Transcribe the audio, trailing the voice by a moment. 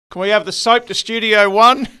Can we have the soap to Studio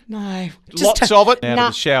One? No. Lots of it. Out of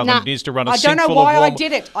the shower than it is to run a sink full of warm... I don't know why I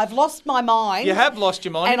did it. I've lost my mind. You have lost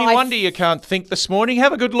your mind. Any wonder you can't think this morning.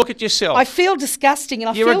 Have a good look at yourself. I feel disgusting and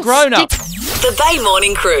I feel You're a grown-up. The Bay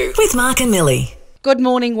Morning Crew with Mark and Millie. Good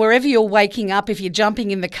morning, wherever you're waking up. If you're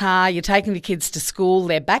jumping in the car, you're taking the kids to school,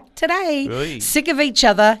 they're back today. Oy. Sick of each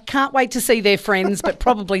other, can't wait to see their friends, but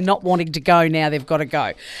probably not wanting to go now they've got to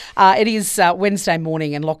go. It is Wednesday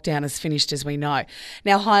morning and lockdown is finished, as we know.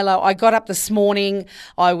 Now, hi-lo, I got up this morning,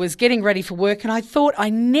 I was getting ready for work and I thought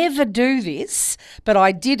I never do this, but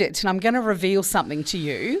I did it and I'm going to reveal something to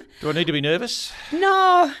you. Do I need to be nervous?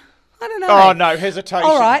 No. I don't know. Oh, no, hesitation.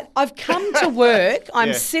 All right, I've come to work.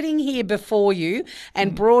 I'm sitting here before you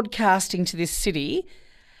and broadcasting to this city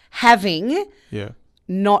having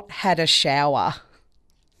not had a shower.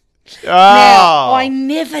 Oh. Now, I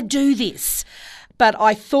never do this, but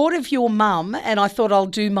I thought of your mum and I thought I'll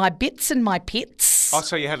do my bits and my pits. Oh,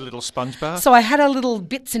 so you had a little sponge bath? So I had a little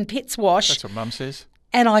bits and pits wash. That's what Mum says.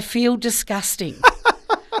 And I feel disgusting.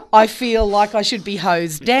 I feel like I should be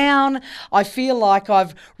hosed down. I feel like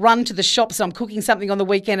I've run to the shops. I'm cooking something on the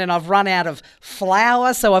weekend and I've run out of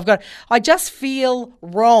flour. So I just feel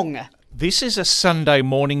wrong. This is a Sunday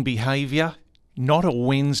morning behaviour, not a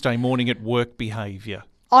Wednesday morning at work behaviour.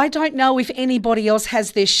 I don't know if anybody else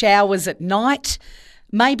has their showers at night.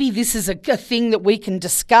 Maybe this is a thing that we can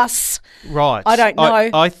discuss. Right. I don't know.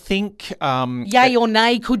 I think... yay or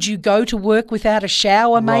nay, could you go to work without a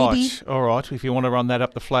shower maybe? Right. All right, if you want to run that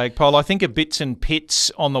up the flagpole. I think a bits and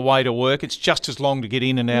pits on the way to work, it's just as long to get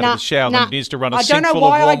in and out of the shower than it is to run a sink full of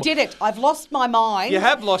warm... I don't know why I did it. I've lost my mind. You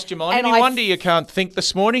have lost your mind. Any wonder you can't think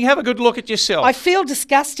this morning. Have a good look at yourself. I feel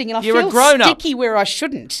disgusting and I You're feel a grown-up. sticky where I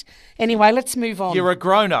shouldn't. Anyway, let's move on. You're a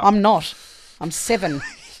grown-up. I'm not. I'm 7.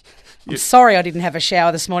 I'm sorry I didn't have a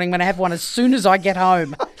shower this morning. I'm going to have one as soon as I get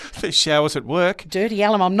home. There's showers at work. Dirty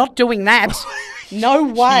Alum, I'm not doing that. No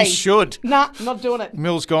way. You should. Nah, not doing it.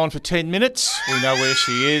 Mill's gone for 10 minutes. We know where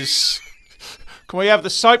she is. Can we have the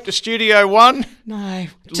soap to Studio One? No.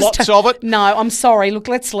 Lots of it. No, I'm sorry. Look,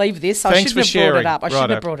 let's leave this. Thanks for sharing. I shouldn't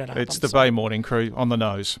have brought it up. It's the Bay Morning Crew on the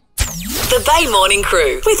nose. The Bay Morning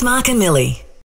Crew with Mark and Millie.